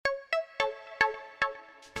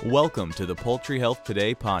Welcome to the Poultry Health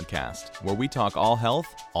Today podcast, where we talk all health,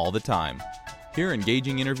 all the time. Hear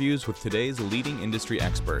engaging interviews with today's leading industry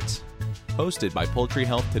experts. Hosted by Poultry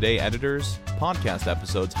Health Today editors, podcast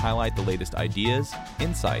episodes highlight the latest ideas,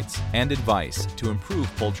 insights, and advice to improve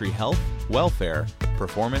poultry health, welfare,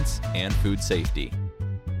 performance, and food safety.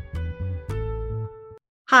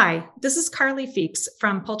 Hi, this is Carly Feeks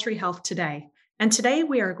from Poultry Health Today, and today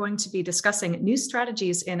we are going to be discussing new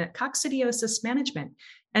strategies in coccidiosis management.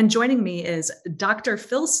 And joining me is Dr.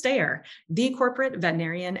 Phil Stayer, the corporate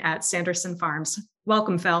veterinarian at Sanderson Farms.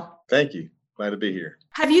 Welcome, Phil. Thank you. Glad to be here.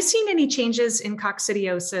 Have you seen any changes in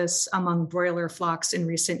coccidiosis among broiler flocks in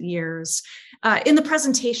recent years? In the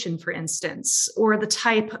presentation, for instance, or the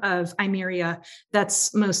type of Eimeria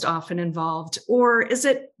that's most often involved, or is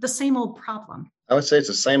it the same old problem? I would say it's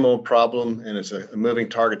the same old problem, and it's a moving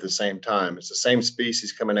target at the same time. It's the same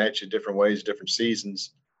species coming at you different ways, different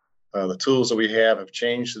seasons. The tools that we have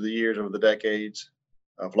changed through the years, over the decades.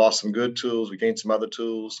 I've lost some good tools. We gained some other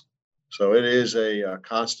tools. So it is a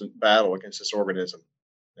constant battle against this organism.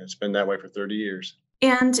 And it's been that way for 30 years.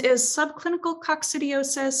 And is subclinical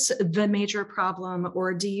coccidiosis the major problem,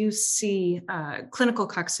 or do you see clinical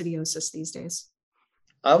coccidiosis these days?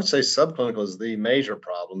 I would say subclinical is the major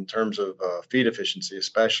problem in terms of feed efficiency,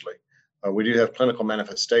 especially. We do have clinical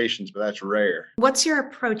manifestations, but that's rare. What's your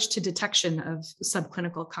approach to detection of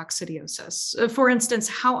subclinical coccidiosis? For instance,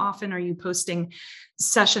 how often are you posting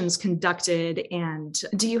sessions conducted, and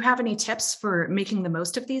do you have any tips for making the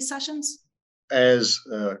most of these sessions? As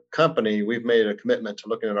a company, we've made a commitment to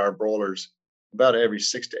looking at our broilers about every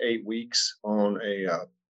 6 to 8 weeks on we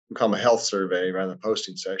call them a health survey rather than a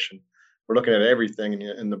posting session. We're looking at everything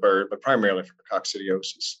in the bird, but primarily for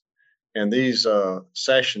coccidiosis. And these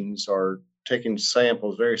sessions are taking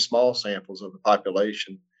samples, very small samples of the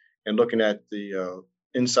population, and looking at the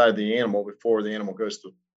inside of the animal before the animal goes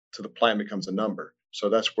to the plant and becomes a number. So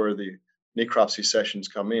that's where the necropsy sessions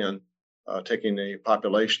come in, taking a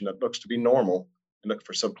population that looks to be normal and looking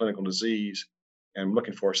for subclinical disease and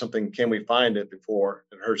looking for something, can we find it before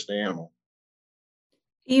it hurts the animal?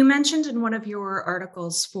 You mentioned in one of your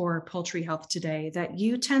articles for Poultry Health Today that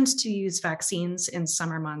you tend to use vaccines in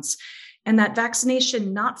summer months, and that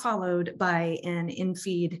vaccination not followed by an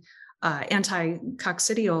in-feed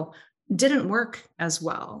anti-coccidial didn't work as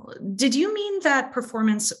well. Did you mean that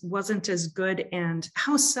performance wasn't as good, and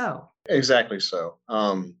how so? Exactly so.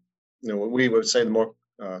 We would say the more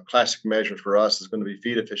classic measure for us is going to be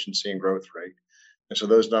feed efficiency and growth rate. And so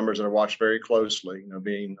those numbers are watched very closely,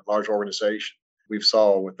 being a large organization. We've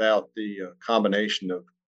saw without the combination of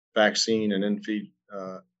vaccine and in-feed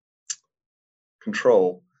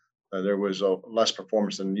control, there was less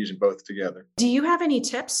performance than using both together. Do you have any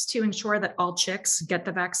tips to ensure that all chicks get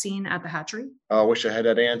the vaccine at the hatchery? I wish I had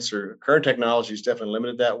that answer. Current technology is definitely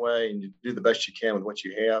limited that way, and you do the best you can with what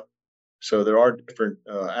you have. So there are different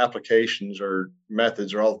applications or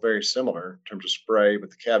methods are all very similar in terms of spray, but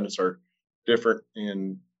the cabinets are different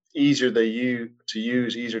and easier to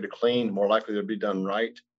use, easier to clean, more likely to be done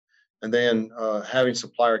right. And then having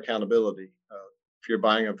supplier accountability. If you're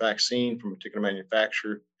buying a vaccine from a particular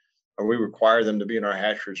manufacturer, we require them to be in our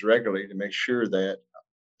hatcheries regularly to make sure that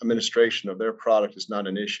administration of their product is not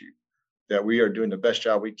an issue, that we are doing the best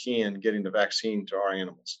job we can getting the vaccine to our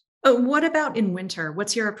animals. What about in winter?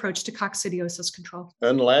 What's your approach to coccidiosis control?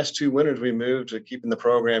 In the last 2 winters, we moved to keeping the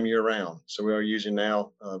program year round. So we are using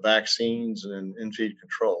now vaccines and in-feed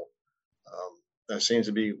control. That seems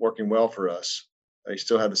to be working well for us. They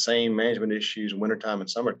still have the same management issues in wintertime and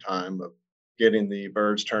summertime of getting the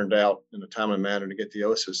birds turned out in a timely manner to get the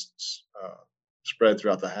oocysts spread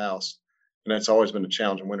throughout the house. And that's always been a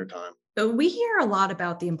challenge in wintertime. We hear a lot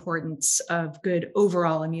about the importance of good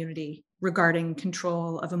overall immunity regarding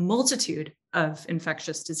control of a multitude of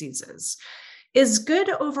infectious diseases. Is good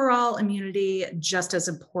overall immunity just as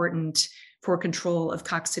important for control of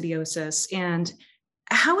coccidiosis? And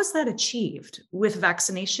how is that achieved? With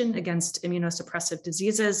vaccination against immunosuppressive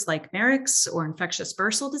diseases like Marek's or infectious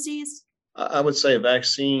bursal disease? I would say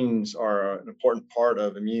vaccines are an important part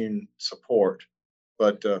of immune support.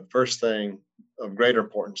 But first thing of greater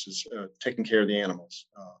importance is taking care of the animals,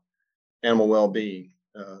 animal well-being,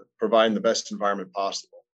 providing the best environment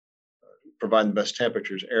possible, providing the best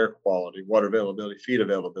temperatures, air quality, water availability, feed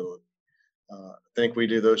availability. I think we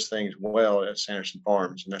do those things well at Sanderson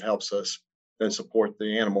Farms, and that helps us then support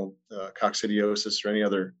the animal coccidiosis or any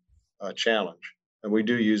other challenge. And we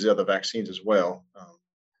do use the other vaccines as well,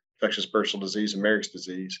 infectious bursal disease and Marek's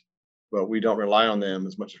disease, but we don't rely on them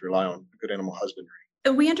as much as we rely on good animal husbandry.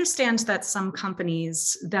 We understand that some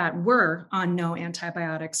companies that were on no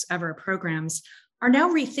antibiotics ever programs are now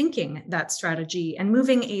rethinking that strategy and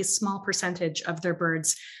moving a small percentage of their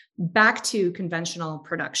birds back to conventional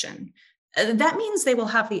production. That means they will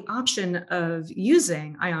have the option of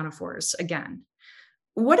using ionophores again.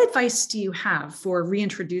 What advice do you have for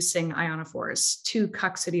reintroducing ionophores to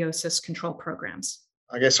coccidiosis control programs?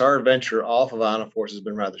 I guess our adventure off of ionophores has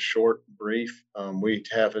been rather short and brief. We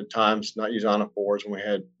have at times not used ionophores when we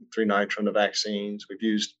had 3-nitro vaccines. We've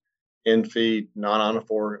used in-feed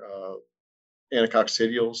non-ionophore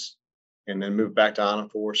anticoccidials and then moved back to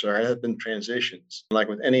ionophores. So there have been transitions. Like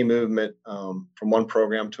with any movement from one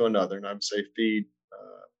program to another, and I would say feed,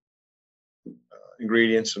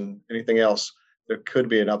 ingredients, and anything else, there could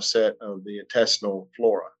be an upset of the intestinal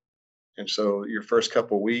flora. And so your first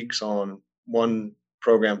couple of weeks on one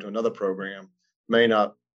program to another program may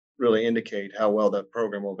not really indicate how well that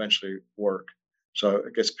program will eventually work. So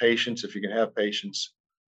it gets patience if you can have patience.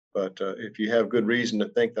 But if you have good reason to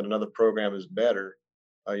think that another program is better,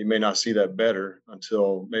 you may not see that better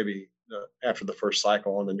until maybe after the first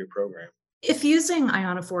cycle on the new program. If using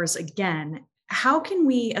ionophores again, how can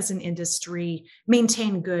we as an industry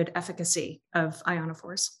maintain good efficacy of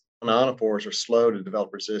ionophores? Ionophores are slow to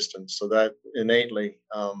develop resistance, so that innately,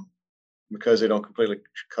 because they don't completely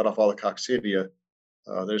cut off all the coccidia,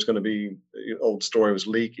 there's going to be, the old story was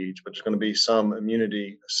leakage, but there's going to be some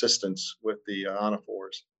immunity assistance with the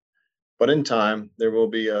ionophores. But in time, there will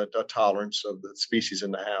be a tolerance of the species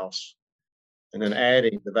in the house. And then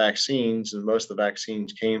adding the vaccines, and most of the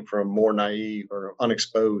vaccines came from more naive or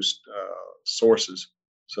unexposed sources,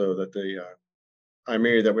 so that the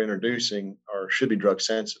Eyemeria that we're introducing should be drug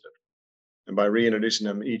sensitive. And by reintroducing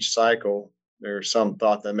them each cycle, there's some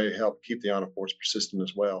thought that may help keep the ionophores persistent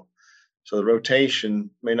as well. So the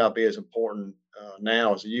rotation may not be as important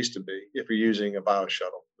now as it used to be if you're using a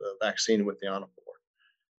bioshuttle, the vaccine with the ionophore.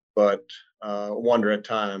 But wonder at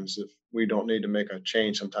times if we don't need to make a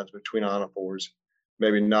change sometimes between ionophores,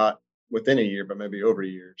 maybe not within a year, but maybe over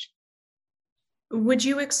years. Would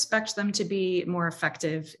you expect them to be more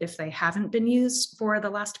effective if they haven't been used for the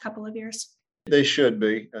last couple of years? They should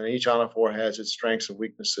be. Each ionophore has its strengths and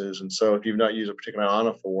weaknesses. And so if you've not used a particular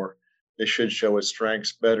ionophore, it should show its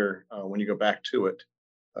strengths better when you go back to it.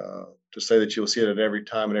 To say that you'll see it at every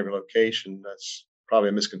time and every location, that's probably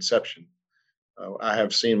a misconception. I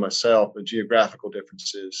have seen myself the geographical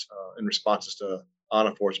differences in responses to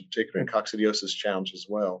ionophores in particular, and coccidiosis challenge as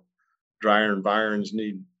well. Drier environs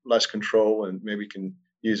need less control and maybe can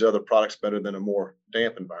use other products better than a more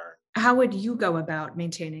damp environment. How would you go about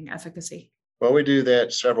maintaining efficacy? Well, we do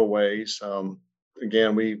that several ways.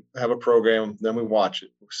 Again, we have a program, then we watch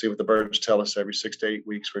it. We see what the birds tell us every 6 to 8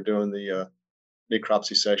 weeks. We're doing the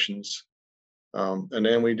necropsy sessions. And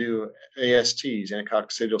then we do ASTs,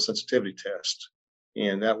 anticoccidial sensitivity test,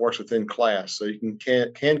 and that works within class. So you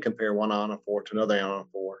can compare one ionophore to another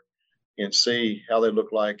ionophore and see how they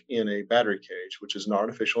look like in a battery cage, which is an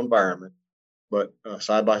artificial environment. But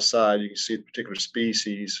side by side, you can see the particular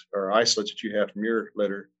species or isolates that you have from your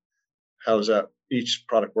litter. How does that each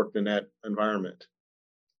product work in that environment?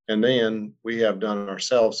 And then we have done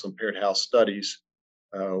ourselves some paired house studies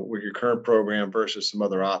with your current program versus some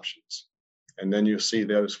other options. And then you'll see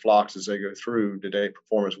those flocks as they go through, did they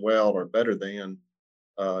perform as well or better than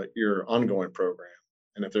your ongoing program?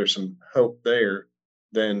 And if there's some hope there,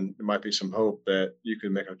 then there might be some hope that you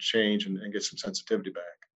can make a change and get some sensitivity back.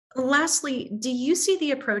 Lastly, do you see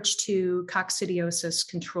the approach to coccidiosis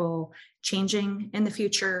control changing in the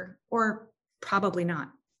future, or probably not?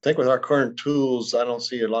 I think with our current tools, I don't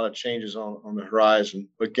see a lot of changes on the horizon,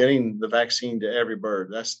 but getting the vaccine to every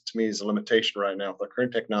bird, that's to me is a limitation right now. With our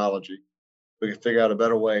current technology, we can figure out a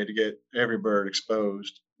better way to get every bird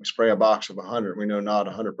exposed. We spray a box of 100. We know not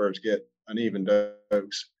 100 birds get an even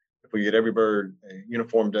dose. If we get every bird a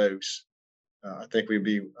uniform dose, I think we'd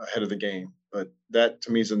be ahead of the game. But that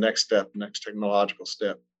to me is the next step, next technological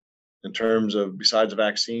step. In terms of besides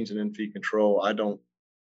vaccines and in-feed control, I don't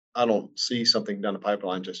see something down the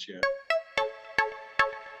pipeline just yet.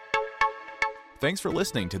 Thanks for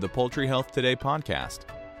listening to the Poultry Health Today podcast.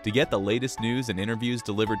 To get the latest news and interviews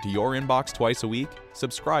delivered to your inbox twice a week,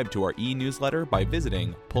 subscribe to our e-newsletter by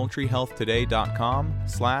visiting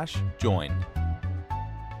poultryhealthtoday.com/join.